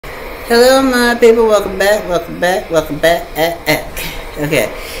Hello my people, welcome back. Okay,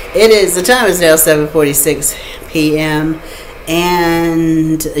 the time is now 7:46 p.m.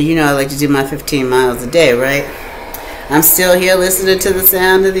 and you know I like to do my 15 miles a day, right? I'm still here listening to the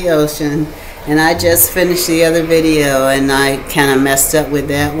sound of the ocean, and I just finished the other video and I kind of messed up with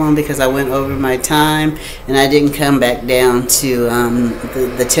that one because I went over my time and I didn't come back down to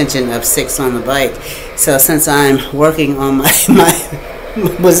the tension of 6 on the bike. So since I'm working on my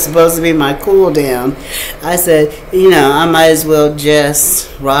was supposed to be my cool down, I said, you know, I might as well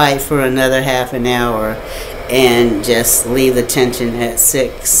just ride for another half an hour and just leave the tension at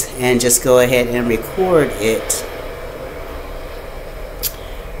 6 and just go ahead and record it.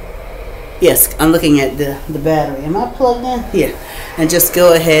 Yes, I'm looking at the battery. Am I plugged in? Yeah. And just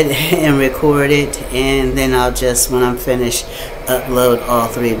go ahead and record it, and then I'll just, when I'm finished, upload all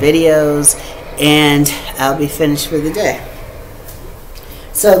 3 videos and I'll be finished for the day.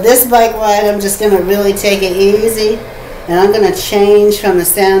 So this bike ride, I'm just going to really take it easy, and I'm going to change from the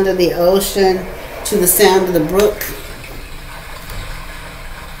sound of the ocean to the sound of the brook.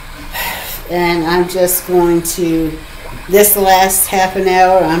 And I'm just going to, this last half an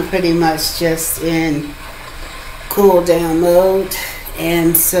hour, I'm pretty much just in cool down mode.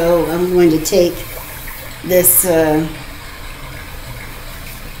 And so I'm going to take this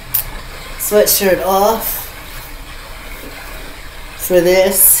sweatshirt off for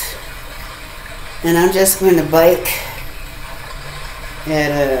this, and I'm just going to bike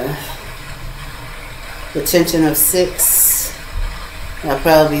at the tension of 6. I'll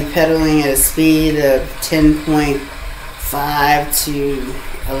probably be pedaling at a speed of 10.5 to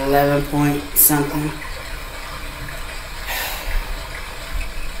 11 point something,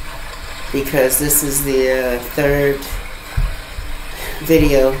 because this is the third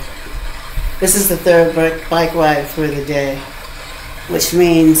video. This is the third bike ride for the day, which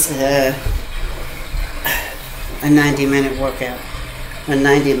means a 90-minute workout. A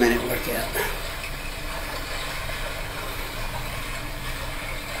 90-minute workout.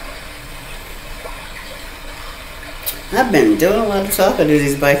 I've been doing a lot of talking to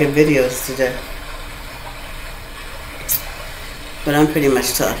these biking videos today, but I'm pretty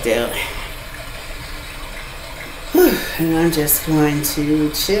much talked out. Whew. And I'm just going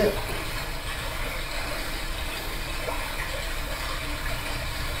to chill.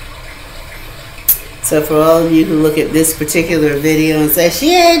 So for all of you who look at this particular video and say,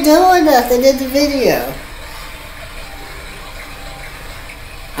 she ain't doing nothing in the video,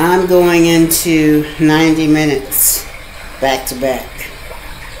 I'm going into 90 minutes back to back.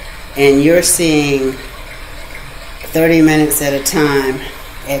 And you're seeing 30 minutes at a time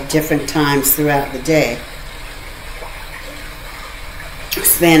at different times throughout the day,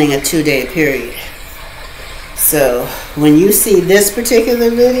 spanning a 2-day period. So when you see this particular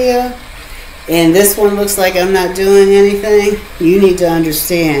video, and this one looks like I'm not doing anything, you need to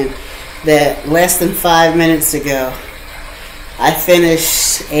understand that less than 5 minutes ago, I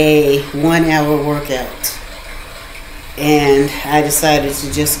finished a 1-hour workout. And I decided to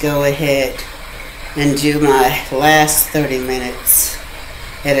just go ahead and do my last 30 minutes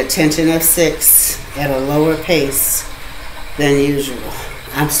at a tension of 6 at a lower pace than usual.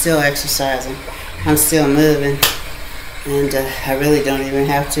 I'm still exercising. I'm still moving. And I really don't even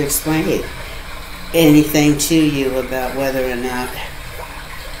have to explain anything to you about whether or not,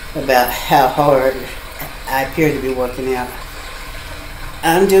 about how hard I appear to be working out.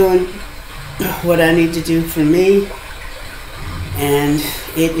 I'm doing what I need to do for me, and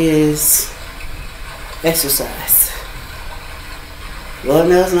it is exercise. Lord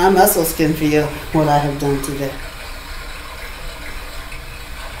knows my muscles can feel what I have done today.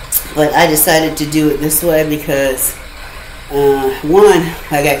 But I decided to do it this way because, one,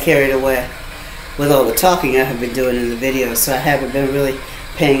 I got carried away with all the talking I have been doing in the videos, so I haven't been really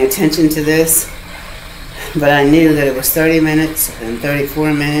paying attention to this. But I knew that it was 30 minutes and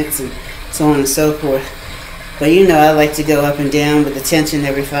 34 minutes and so on and so forth. But you know, I like to go up and down with the tension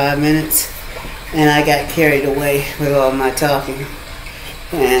every 5 minutes, and I got carried away with all my talking.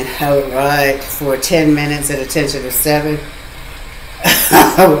 And I would ride for 10 minutes at a tension of 7.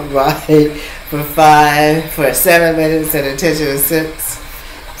 I would ride for 7 minutes at a tension of 6.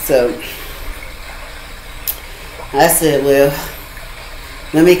 So I said, well,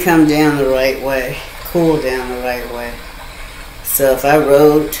 let me come down the right way, cool down the right way. So if I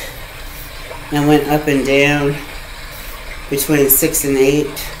rode and went up and down between 6 and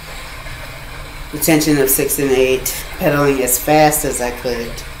 8, the tension of 6 and 8, pedaling as fast as I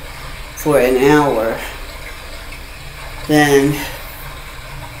could for an hour, then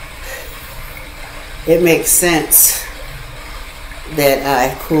it makes sense that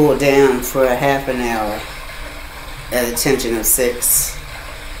I cool down for a half an hour at a tension of 6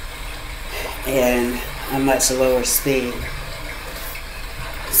 and a much lower speed.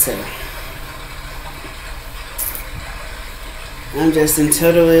 So I'm just in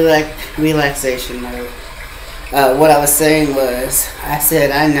totally like relaxation mode. What I was saying was, I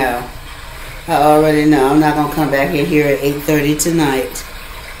said I already know I'm not gonna come back in here at 8:30 tonight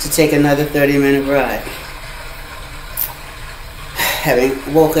to take another 30-minute ride.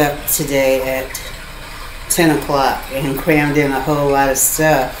 Having woke up today at 10 o'clock and crammed in a whole lot of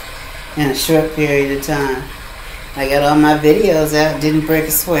stuff in a short period of time. I got all my videos out, didn't break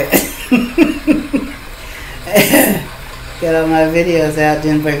a sweat. Got all my videos out,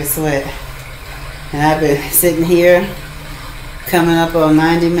 didn't break a sweat. And I've been sitting here coming up on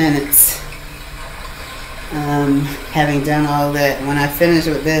 90 minutes. Having done all that. When I finish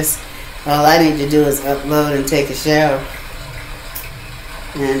with this, all I need to do is upload and take a shower.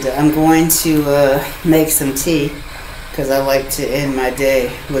 And I'm going to make some tea, because I like to end my day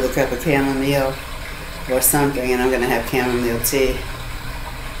with a cup of chamomile or something, and I'm going to have chamomile tea.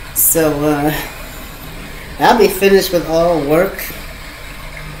 So I'll be finished with all work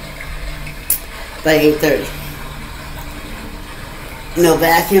by 8:30. No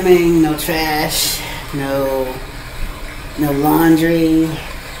vacuuming, no trash, no laundry,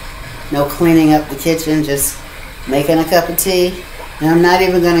 no cleaning up the kitchen, just making a cup of tea. And I'm not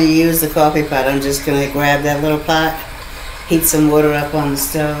even going to use the coffee pot. I'm just going to grab that little pot, heat some water up on the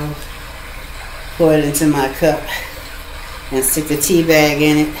stove, pour it into my cup, and stick the tea bag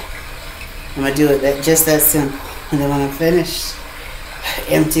in it. I'm going to do it just that simple. And then when I'm finished,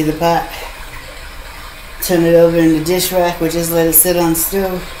 empty the pot, turn it over in the dish rack, or just let it sit on the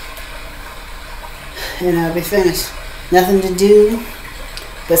stove, and I'll be finished. Nothing to do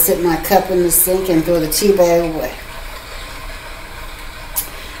but sit my cup in the sink and throw the tea bag away.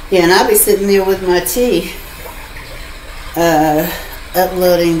 Yeah, and I'll be sitting there with my tea,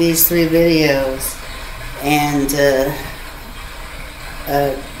 uploading these 3 videos and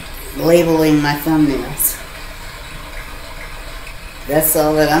labeling my thumbnails. That's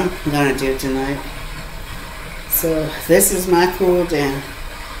all that I'm going to do tonight. So this is my cool down.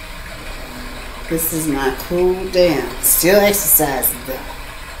 This is my cool down. Still exercising though.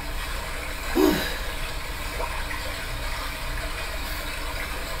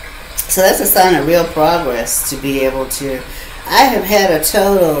 So that's a sign of real progress to be able to. I have had a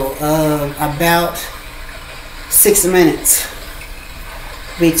total of about 6 minutes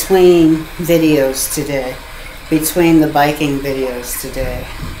between videos today, between the biking videos today.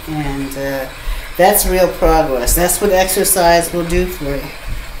 And that's real progress. That's what exercise will do for you.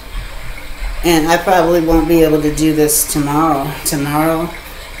 And I probably won't be able to do this tomorrow. Tomorrow,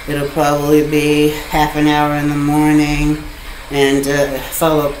 it'll probably be half an hour in the morning, and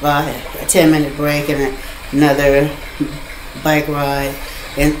followed by a 10-minute break and another bike ride,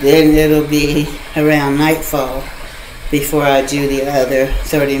 and then it'll be around nightfall before I do the other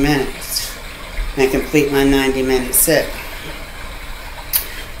 30 minutes and complete my 90-minute set.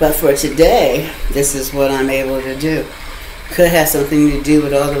 But for today, this is what I'm able to do. Could have something to do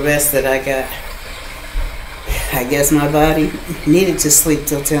with all the rest that I got. I guess my body needed to sleep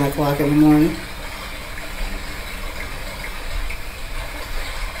till 10 o'clock in the morning.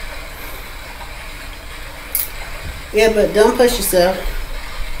 Yeah, but don't push yourself.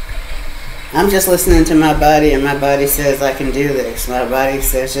 I'm just listening to my body, and my body says I can do this. My body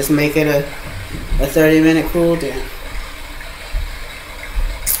says just make it a 30-minute cool down.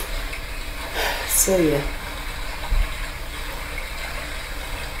 So yeah.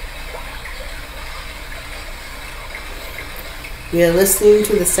 We are listening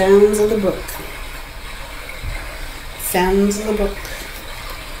to the sounds of the brook. Sounds of the brook.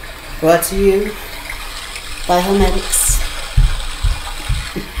 Brought to you by Homedics.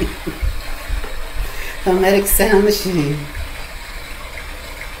 Homedics Sound Machine.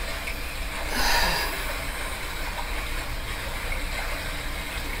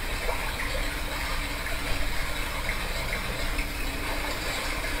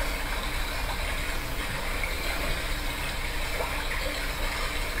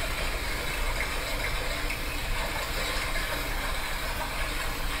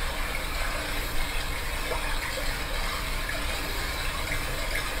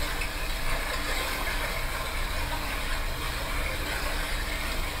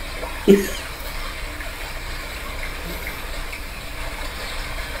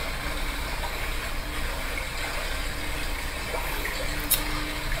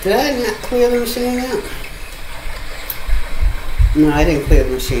 Did I not clear the machine out? No, I didn't clear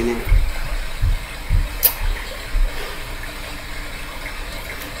the machine out.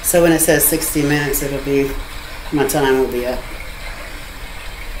 So when it says 60 minutes, it'll be, my time will be up.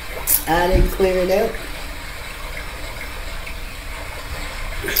 I didn't clear it out.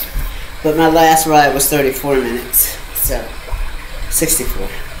 But my last ride was 34 minutes, so 64.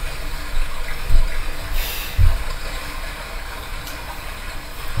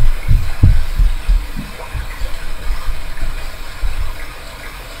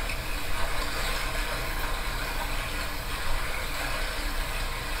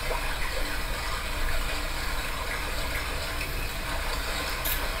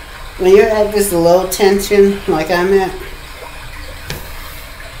 When you're at this low tension, like I'm at,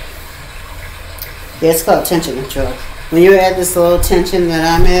 yeah, it's called tension control. When you're at this low tension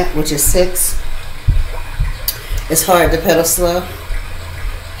that I'm at, which is 6, it's hard to pedal slow.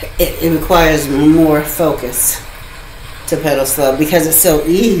 It requires more focus to pedal slow because it's so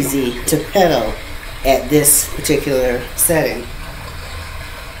easy to pedal at this particular setting.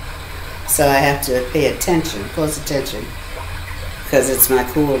 So I have to pay attention, close attention, because it's my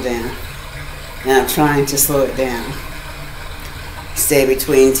cool down. And I'm trying to slow it down. Stay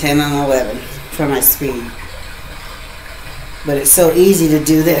between 10 and 11 for my speed. But it's so easy to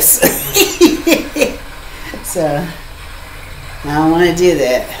do this. So I don't want to do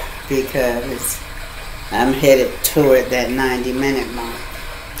that because I'm headed toward that 90-minute mark.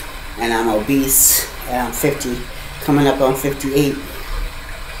 And I'm obese. And I'm 50, coming up on 58.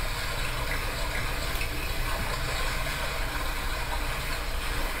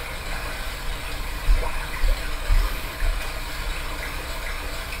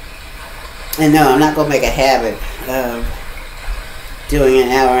 And no, I'm not going to make a habit of doing an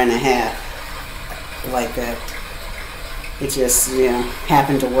hour and a half like that. It just,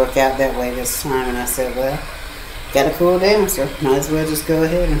 happened to work out that way this time. And I said, well, got to cool down, so might as well just go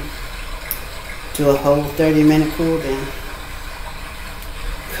ahead and do a whole 30-minute cool down.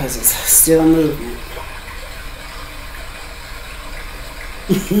 Because it's still movement.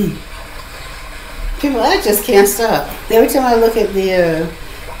 People, I just can't stop. Every time I look at the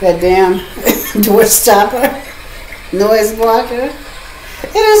that damn door stopper, noise blocker,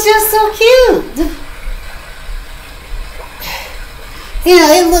 it is just so cute.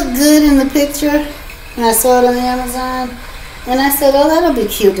 It looked good in the picture, and I saw it on Amazon, and I said, oh, that'll be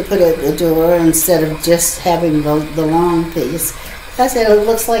cute to put at the door instead of just having the long piece. I said, it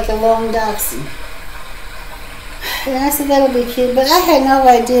looks like a long Dachshund. And I said, that'll be cute, but I had no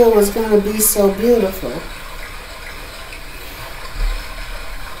idea it was going to be so beautiful.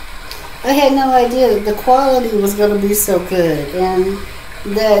 I had no idea the quality was going to be so good, and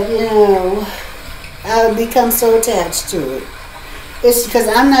that, I would become so attached to it. It's because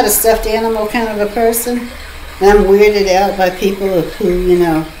I'm not a stuffed animal kind of a person, and I'm weirded out by people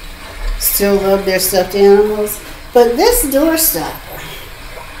who, still love their stuffed animals. But this door stopper,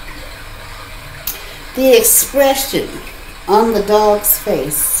 the expression on the dog's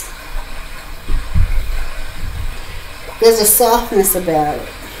face, there's a softness about it.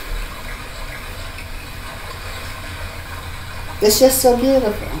 It's just so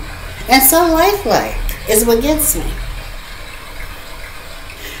beautiful. And so lifelike is what gets me.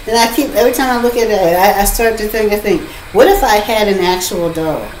 And every time I look at it, I start to think, what if I had an actual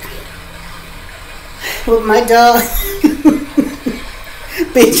dog? Would my dog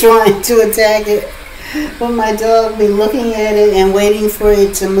be trying to attack it? Would my dog be looking at it and waiting for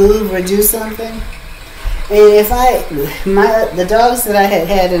it to move or do something? And if the dogs that I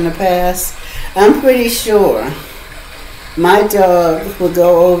had in the past, I'm pretty sure my dog would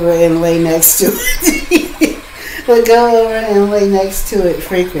go over and lay next to it. Would go over and lay next to it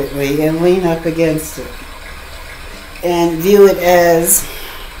frequently and lean up against it and view it as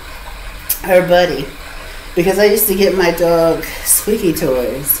her buddy. Because I used to get my dog squeaky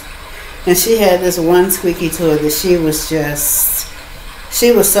toys, and she had this one squeaky toy that she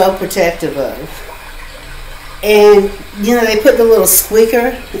was so protective of. And they put the little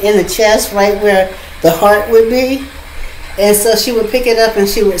squeaker in the chest right where the heart would be. And so she would pick it up and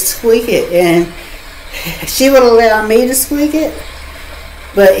she would squeak it, and she would allow me to squeak it,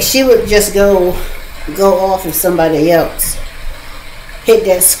 but she would just go off if somebody else hit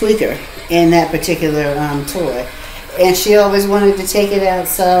that squeaker in that particular toy. And she always wanted to take it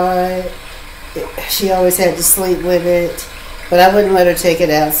outside. She always had to sleep with it, but I wouldn't let her take it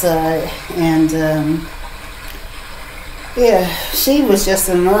outside. And she was just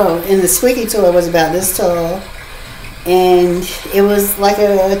in love. And the squeaky toy was about this tall, and it was like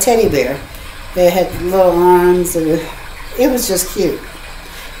a teddy bear. It had little arms, and it was just cute.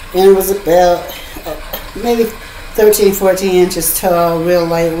 And it was about maybe 13, 14 inches tall, real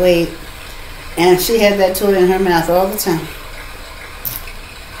lightweight. And she had that toy in her mouth all the time.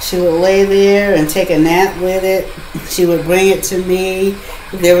 She would lay there and take a nap with it. She would bring it to me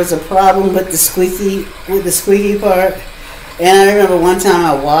if there was a problem with the squeaky part. And I remember one time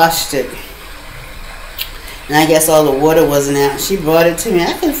I washed it, and I guess all the water wasn't out. She brought it to me.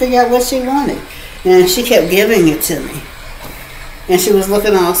 I couldn't figure out what she wanted, and she kept giving it to me. And she was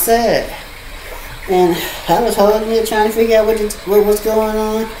looking all sad. And I was holding it, trying to figure out what was going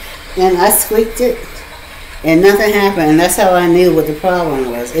on. And I squeaked it, and nothing happened. And that's how I knew what the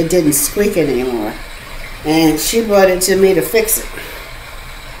problem was. It didn't squeak anymore. And she brought it to me to fix it.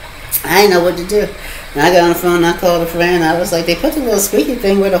 I didn't know what to do. And I got on the phone, and I called a friend. I was like, they put the little squeaky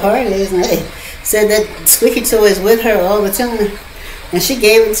thing where the heart is. And they said that squeaky toy is with her all the time. And she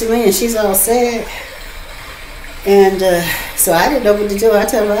gave it to me, and she's all sad. And so I didn't know what to do. I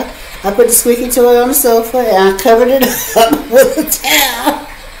told her, I put the squeaky toy on the sofa, and I covered it up with a towel.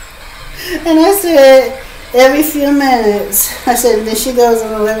 And I said, every few minutes, I said, and then she goes in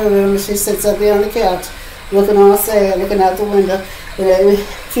the living room, and she sits up there on the couch, looking all sad, looking out the window. And every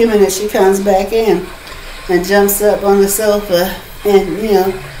few minutes, she comes back in and jumps up on the sofa, and, you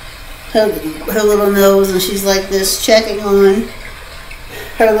know, her little nose, and she's like this, checking on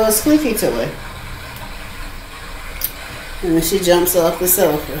her little squeaky toy. And then she jumps off the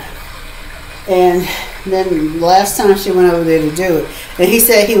sofa. And then last time she went over there to do it, and he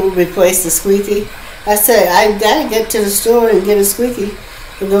said he would replace the squeaky. I said, I gotta get to the store and get a squeaky,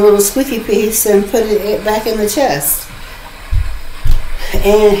 the little squeaky piece, and put it back in the chest.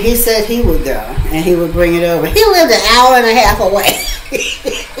 And he said he would go, and he would bring it over. He lived an hour and a half away.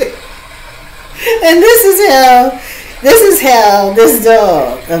 And this is how this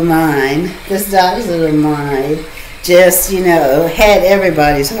dog of mine, this dachshund of mine, just, you know, had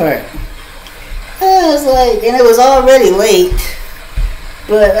everybody's heart. I was like, and it was already late,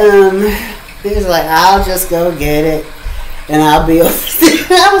 but he was like, I'll just go get it, and I'll be over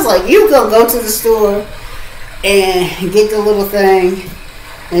there. I was like, you go to the store and get the little thing,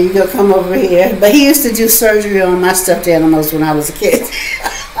 and you go come over here. But he used to do surgery on my stuffed animals when I was a kid.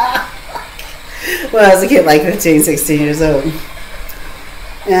 When I was a kid, like 15, 16 years old.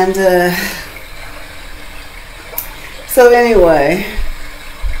 And so anyway,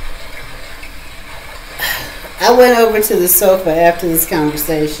 I went over to the sofa after this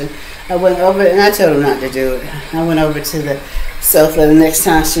conversation. I went over, and I told him not to do it. I went over to the sofa the next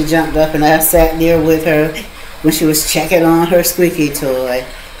time she jumped up, and I sat there with her when she was checking on her squeaky toy.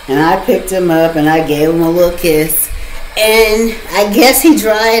 And I picked him up, and I gave him a little kiss. And I guess he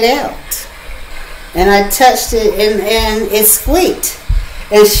dried out. And I touched it, and it squeaked.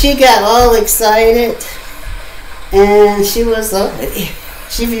 And she got all excited. And she was,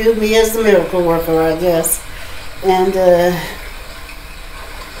 she viewed me as the miracle worker, I guess. And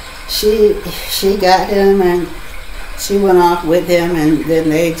she got him, and she went off with him, and then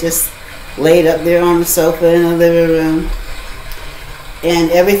they just laid up there on the sofa in the living room.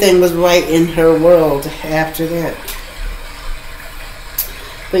 And everything was right in her world after that.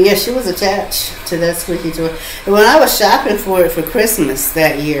 But yeah, she was attached to that squeaky toy. And when I was shopping for it for Christmas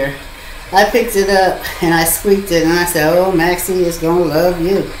that year, I picked it up and I squeaked it, and I said, oh, Maxie is going to love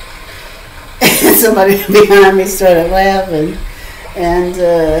you. And somebody behind me started laughing. And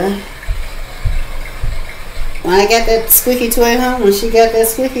when I got that squeaky toy home, when she got that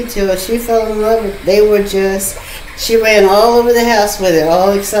squeaky toy, she fell in love with it. They were just, she ran all over the house with it,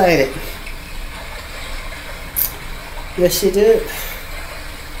 all excited. Yes, she did.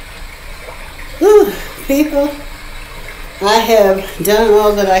 Whew, people, I have done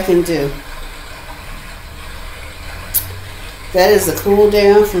all that I can do. That is a cool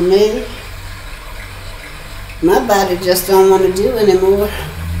down for me. My body just don't want to do anymore.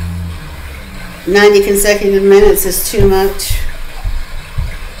 90 consecutive minutes is too much.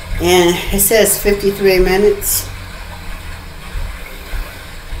 And it says 53 minutes.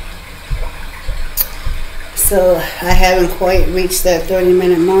 So I haven't quite reached that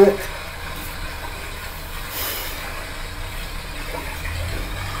 30-minute mark.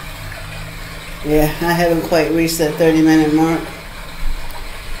 Yeah, I haven't quite reached that 30-minute mark.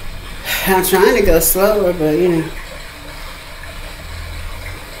 I'm trying to go slower, but you know.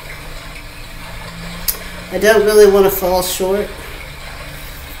 I don't really want to fall short.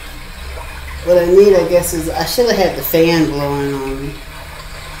 What I need, I guess, is I should have had the fan blowing on me.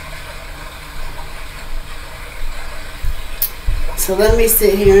 So let me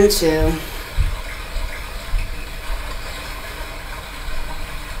sit here and chill.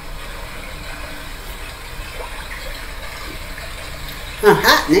 I'm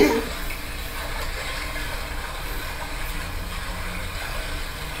hot now.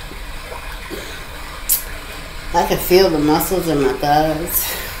 I can feel the muscles in my thighs.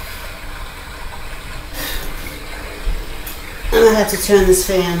 I'm gonna have to turn this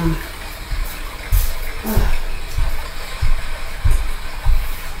fan on.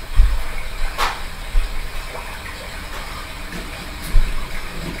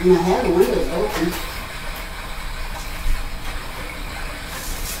 And I have the windows open.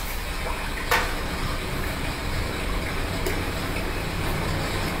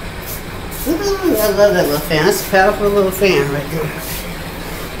 Ooh, I love that little fan. That's a powerful little fan right there.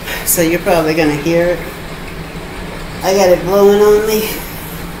 So you're probably gonna hear it. I got it blowing on me.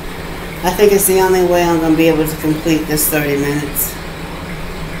 I think it's the only way I'm gonna be able to complete this 30 minutes.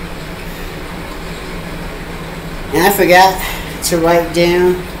 And I forgot to write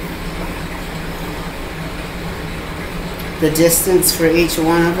down the distance for each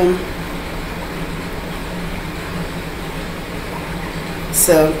one of them.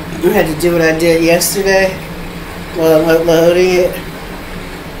 So I had to do what I did yesterday while I'm uploading it.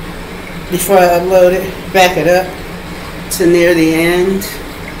 Before I upload it, back it up to near the end,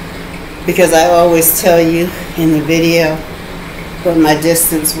 because I always tell you in the video what my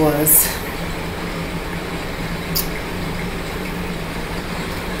distance was.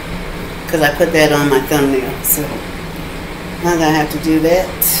 Because I put that on my thumbnail, so I'm gonna have to do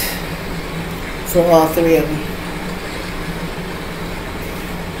that for all three of them.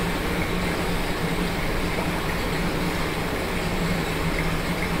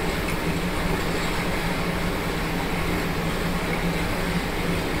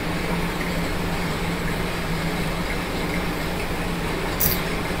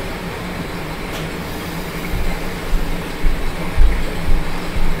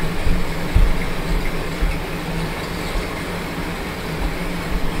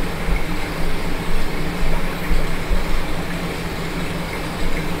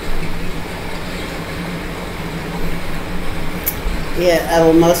 Yeah, I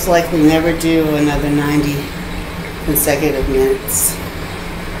will most likely never do another 90 consecutive minutes.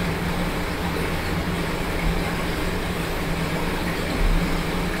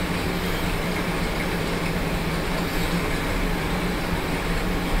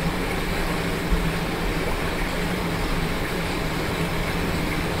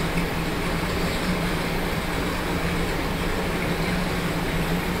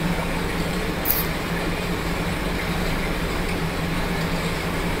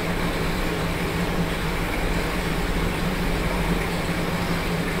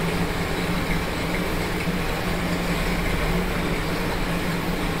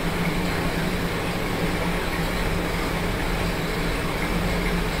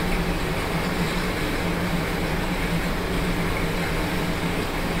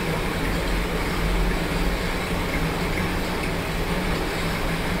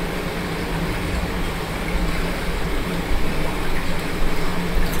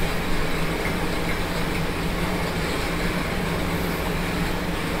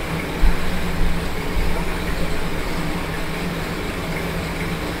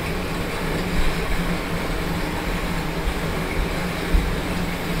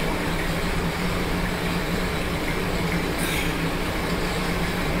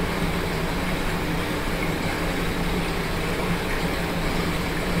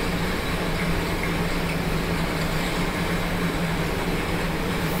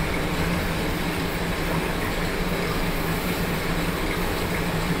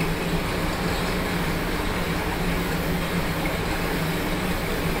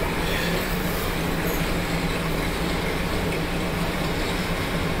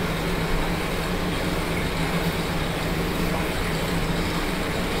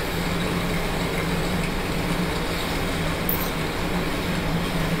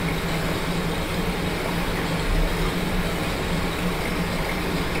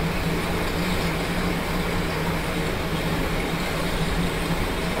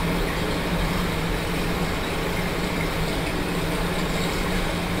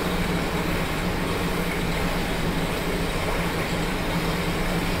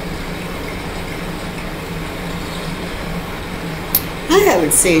 I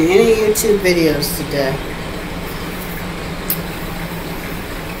haven't seen any YouTube videos today.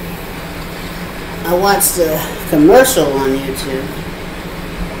 I watched a commercial on YouTube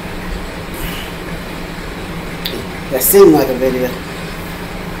that seemed like a video,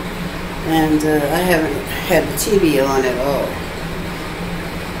 and I haven't had the TV on at all.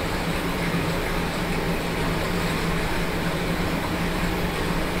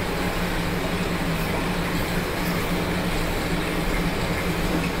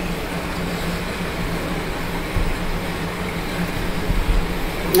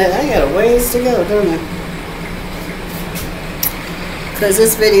 I got a ways to go, don't I? Because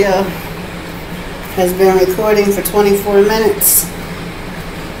this video has been recording for 24 minutes.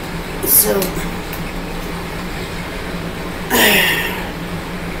 So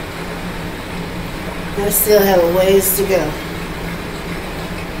I still have a ways to go.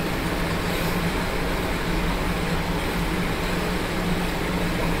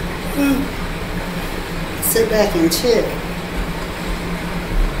 Sit back and chill.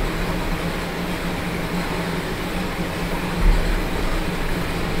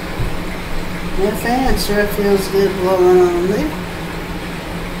 That fan sure feels good blowing on me.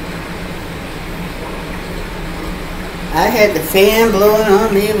 I had the fan blowing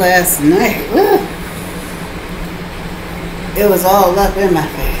on me last night. Woo. It was all up in my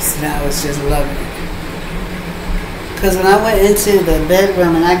face and I was just loving it. Because when I went into the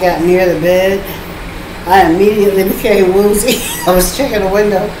bedroom and I got near the bed, I immediately became woozy. I was checking the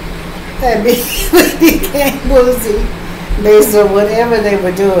window. I immediately became woozy based on whatever they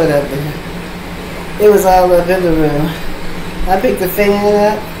were doing up there. It was all up in the room. I picked the fan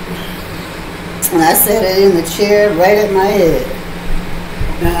up and I set it in the chair right at my head.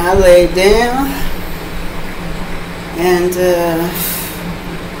 And I laid down and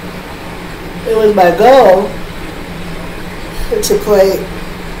it was my goal to play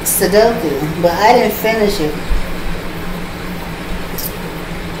Sudoku, but I didn't finish it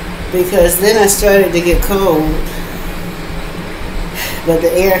because then I started to get cold, but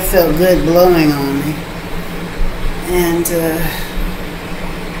the air felt good blowing on me, and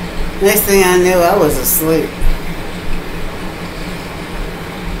next thing I knew I was asleep.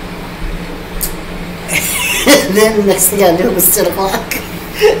 And then the next thing I knew it was 10 o'clock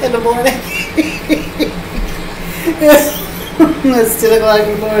in the morning. It's 10 o'clock in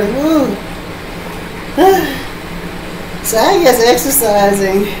the morning. Woo. So I guess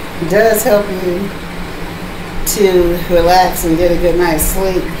exercising does help you to relax and get a good night's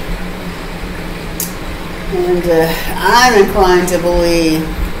sleep. And I'm inclined to believe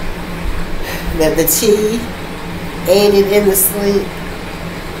that the tea aided in the sleep,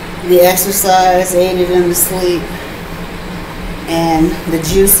 the exercise aided in the sleep, and the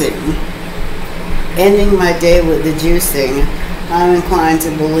juicing. Ending my day with the juicing, I'm inclined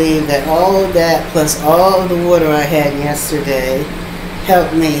to believe that all of that plus all of the water I had yesterday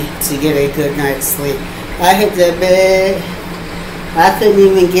helped me to get a good night's sleep. I hit that bed. I couldn't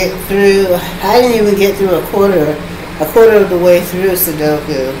even get through. I didn't even get through a quarter of the way through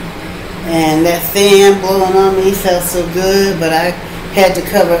Sudoku. And that fan blowing on me felt so good, but I had to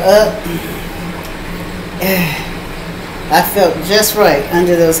cover up. I felt just right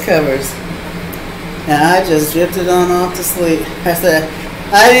under those covers. And I just drifted on off to sleep. I said,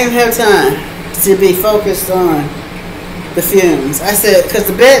 I didn't have time to be focused on the fumes. I said, because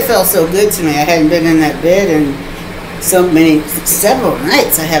the bed felt so good to me. I hadn't been in that bed in several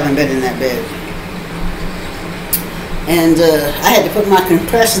nights I haven't been in that bed. And I had to put my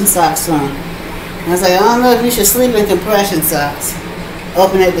compression socks on. I was like, I don't know if you should sleep in compression socks.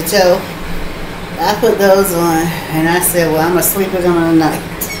 Open at the toe. I put those on and I said, well, I'm going to sleep with them tonight.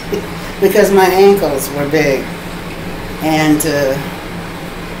 Because my ankles were big. And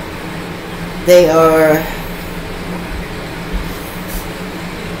they are,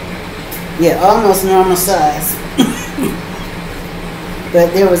 yeah, almost normal size.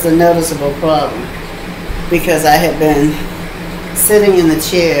 But there was a noticeable problem because I had been sitting in the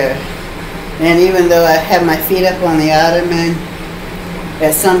chair, and even though I had my feet up on the ottoman,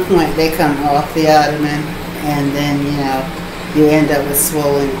 at some point they come off the ottoman, and then, you know, you end up with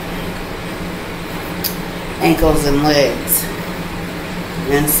swollen ankles and legs.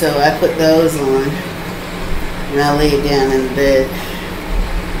 And so I put those on, and I laid down in the bed.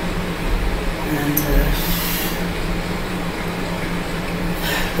 And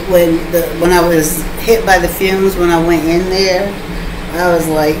when I was hit by the fumes, when I went in there, I was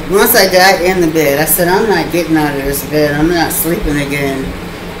like, once I got in the bed, I said, I'm not getting out of this bed. I'm not sleeping again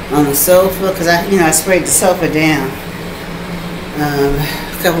on the sofa, because I sprayed the sofa down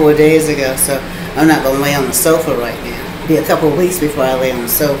a couple of days ago, so I'm not going to lay on the sofa right now. It'll be a couple of weeks before I lay on the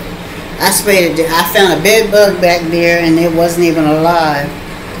sofa. I sprayed it. I found a bed bug back there, and it wasn't even alive,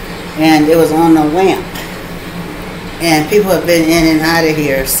 and it was on the lamp. And people have been in and out of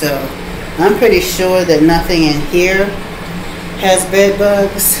here, so I'm pretty sure that nothing in here has bed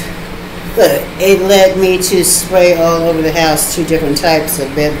bugs. But it led me to spray all over the house 2 different types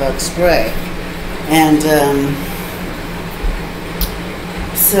of bed bug spray. And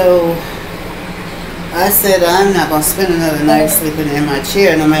so I said, I'm not going to spend another night sleeping in my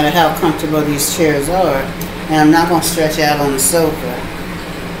chair, no matter how comfortable these chairs are. And I'm not going to stretch out on the sofa.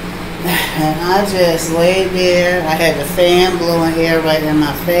 And I just laid there. I had the fan blowing air right in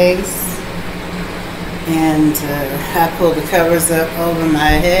my face. And I pulled the covers up over my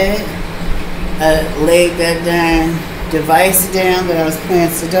head. I laid that darn device down that I was playing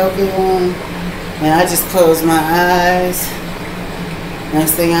Sudoku on, and I just closed my eyes.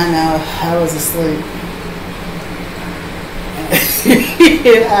 Next thing I know, I was asleep.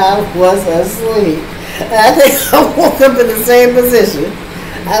 I was asleep. I think I woke up in the same position.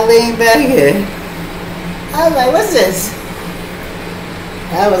 I leaned back in. I was like, what's this?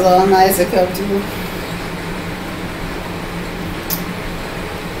 I was all nice and comfortable.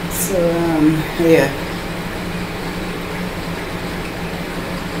 So, yeah.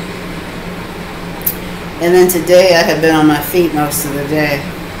 And then today I have been on my feet most of the day.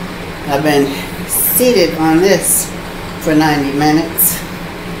 I've been seated on this for 90 minutes.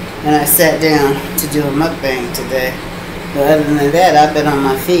 And I sat down to do a mukbang today. But other than that, I've been on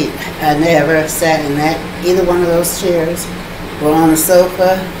my feet. I never sat in either one of those chairs or on the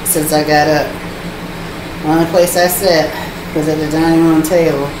sofa since I got up. The only place I sat was at the dining room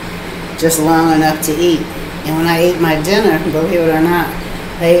table, just long enough to eat. And when I ate my dinner, believe it or not,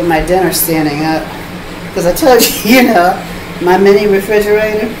 I ate my dinner standing up. Because I told you, you know, my mini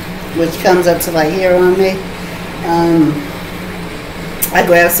refrigerator, which comes up to like here on me, I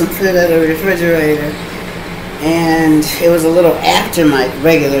grabbed some food out of the refrigerator, and it was a little after my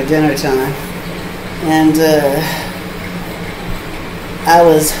regular dinner time. And I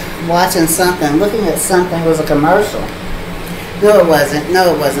was watching something, looking at something. It was a commercial. No, it wasn't.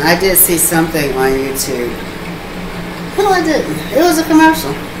 No, it wasn't. I did see something on YouTube. No, I didn't. It was a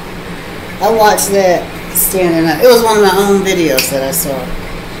commercial. I watched that standing up. It was one of my own videos that I saw.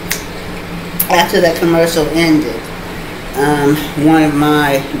 After that commercial ended, one of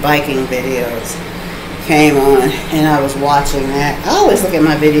my biking videos came on, and I was watching that. I always look at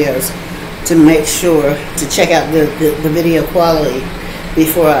my videos to make sure to check out the video quality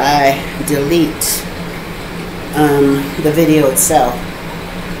before I delete the video itself.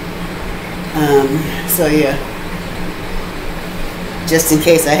 So yeah, just in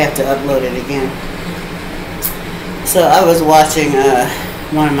case I have to upload it again. So I was watching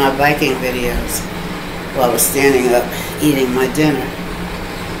one of my biking videos while I was standing up eating my dinner.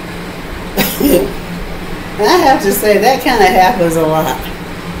 And I have to say that kind of happens a lot.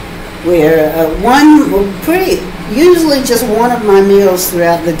 Where usually just one of my meals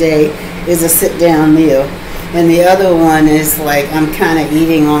throughout the day is a sit-down meal, and the other one is like I'm kind of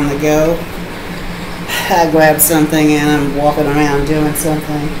eating on the go. I grab something and I'm walking around doing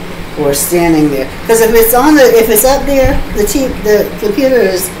something, or standing there. Because if it's up there, the computer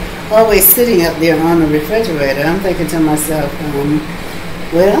is always sitting up there on the refrigerator. I'm thinking to myself,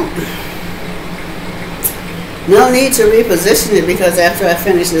 well, no need to reposition it, because after I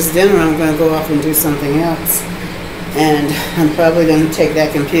finish this dinner, I'm going to go off and do something else. And I'm probably going to take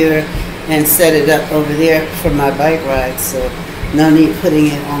that computer and set it up over there for my bike ride. So no need putting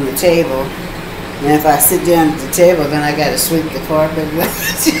it on the table. And if I sit down at the table, then I got to sweep the carpet.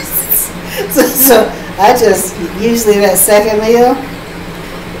 so I just, usually that second meal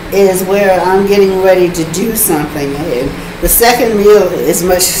is where I'm getting ready to do something. And the second meal is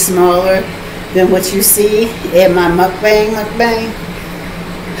much smaller than what you see in my mukbang.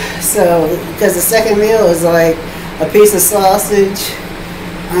 So, because the second meal is like a piece of sausage,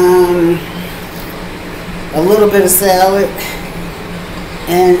 a little bit of salad,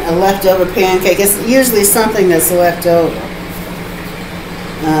 and a leftover pancake. It's usually something that's left over,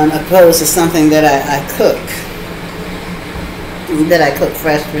 opposed to something that I cook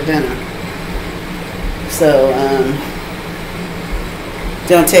fresh for dinner. So,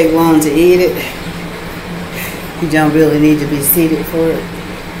 don't take long to eat it. You don't really need to be seated for it.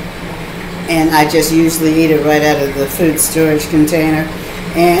 And I just usually eat it right out of the food storage container.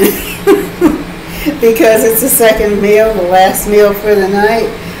 And because it's the second meal, the last meal for the night,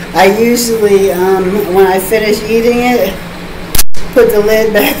 I usually, when I finish eating it, put the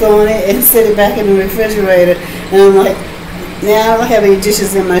lid back on it and set it back in the refrigerator. And I'm like, now I don't have any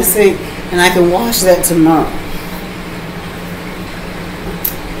dishes in my sink, and I can wash that tomorrow.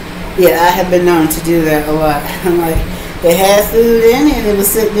 Yeah, I have been known to do that a lot. I'm like, they had food in it, it was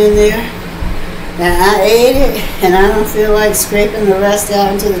sitting in there, and I ate it, and I don't feel like scraping the rest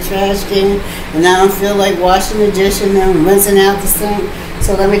out into the trash can, and I don't feel like washing the dish and then rinsing out the sink.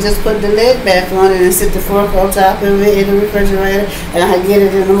 So let me just put the lid back on it and sit the fork on top of it in the refrigerator, and I get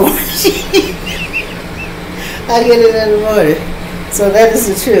it in the morning. I get it in the morning. So that is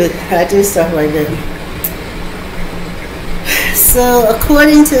the truth. I do stuff like that. So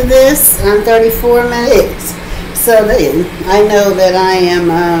according to this, I'm 34 minutes. So I know that I am,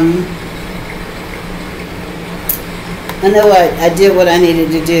 I know I did what I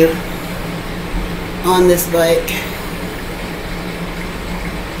needed to do. on this bike.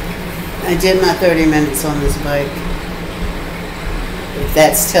 I did my 30 minutes on this bike. If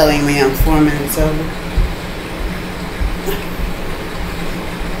that's telling me I'm 4 minutes over.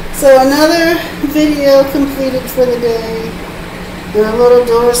 So another video completed for the day. The little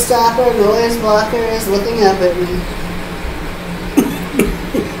door stopper, noise blocker is looking up at me.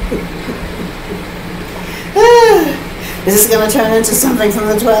 This is going to turn into something from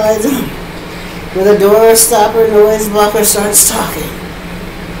the Twilight Zone. Where the door stopper, noise blocker starts talking.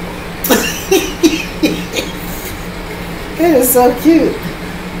 It is so cute.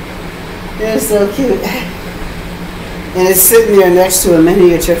 It is so cute. And it's sitting there next to a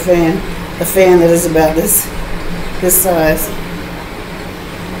miniature fan. A fan that is about this size.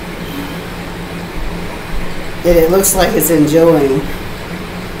 And it looks like it's enjoying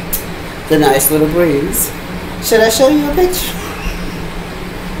the nice little breeze. Should I show you a picture?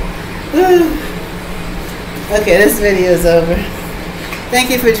 Okay, this video is over. Thank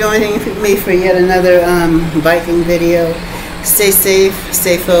you for joining me for yet another biking video. Stay safe,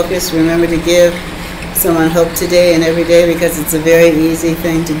 stay focused. Remember to give someone hope today and every day, because it's a very easy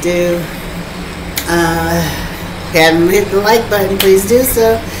thing to do. Haven't hit the like button, please do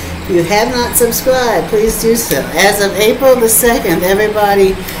so. If you have not subscribed, please do so. As of April the 2nd,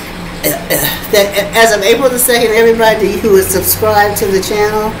 everybody who is subscribed to the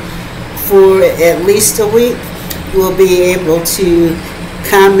channel for at least a week will be able to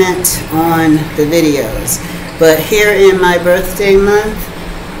comment on the videos. But here in my birthday month,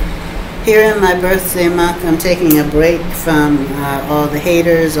 I'm taking a break from all the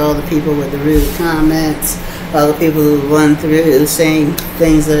haters, all the people with the rude comments, all the people who run through saying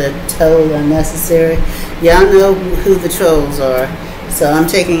things that are totally unnecessary. Y'all know who the trolls are. So I'm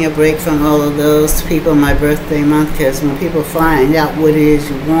taking a break from all of those people in my birthday month, because when people find out what it is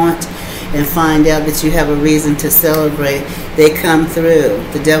you want and find out that you have a reason to celebrate, they come through.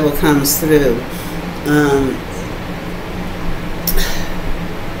 The devil comes through.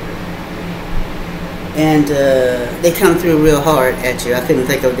 They come through real hard at you. I couldn't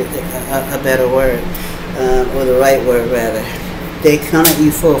think of a better word, or the right word rather. They come at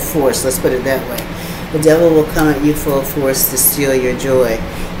you full force, let's put it that way. The devil will come at you full force to steal your joy.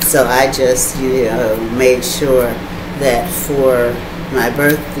 So I just made sure that for my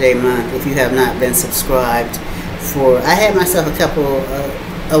birthday month, if you have not been subscribed, I had myself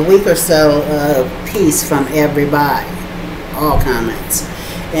a week or so peace from everybody, all comments.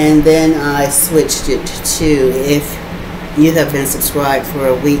 And then I switched it to, if you have been subscribed for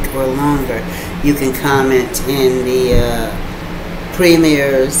a week or longer, you can comment in the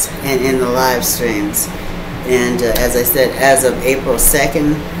premieres and in the live streams. And as I said, as of April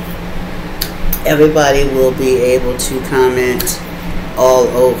 2nd, everybody will be able to comment all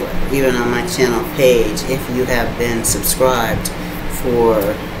over, even on my channel page, if you have been subscribed for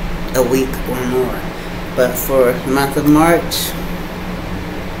a week or more. But for the month of March,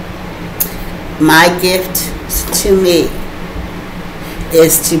 my gift to me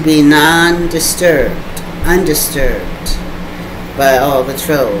is to be undisturbed by all the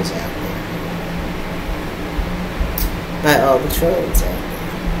trolls out there.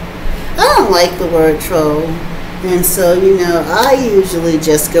 I don't like the word troll. And so, I usually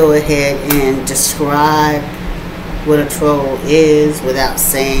just go ahead and describe what a troll is without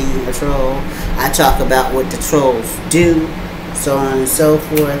saying a troll. I talk about what the trolls do, so on and so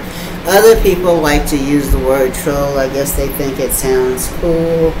forth. Other people like to use the word troll. I guess they think it sounds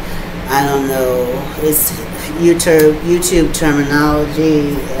cool. I don't know. It's YouTube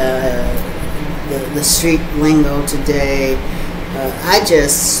terminology, the street lingo today. I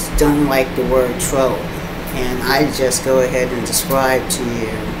just don't like the word troll. And I just go ahead and describe to you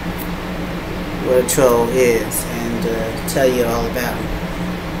what a troll is and tell you all about them.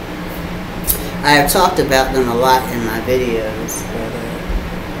 I have talked about them a lot in my videos, but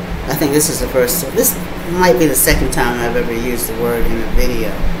I think this might be the second time I've ever used the word in a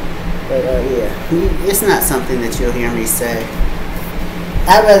video. But yeah, it's not something that you'll hear me say.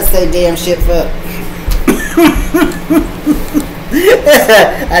 I'd rather say damn shit fuck.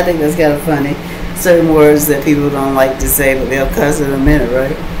 I think that's kind of funny. Certain words that people don't like to say, but they'll cuss in a minute,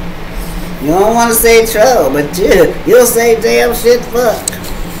 right? You don't want to say troll, but you'll say damn shit fuck.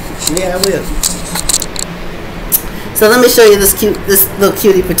 Yeah, I will. So let me show you this little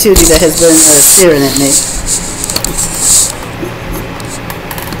cutie patootie that has been staring at me.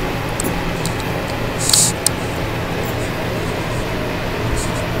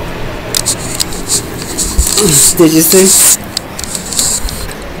 Did you see?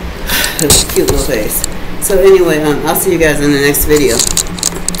 Cute little face. So anyway, I'll see you guys in the next video.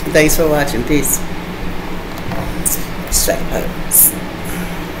 Thanks for watching. Peace. Strike pose.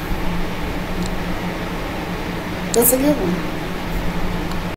 That's a good one.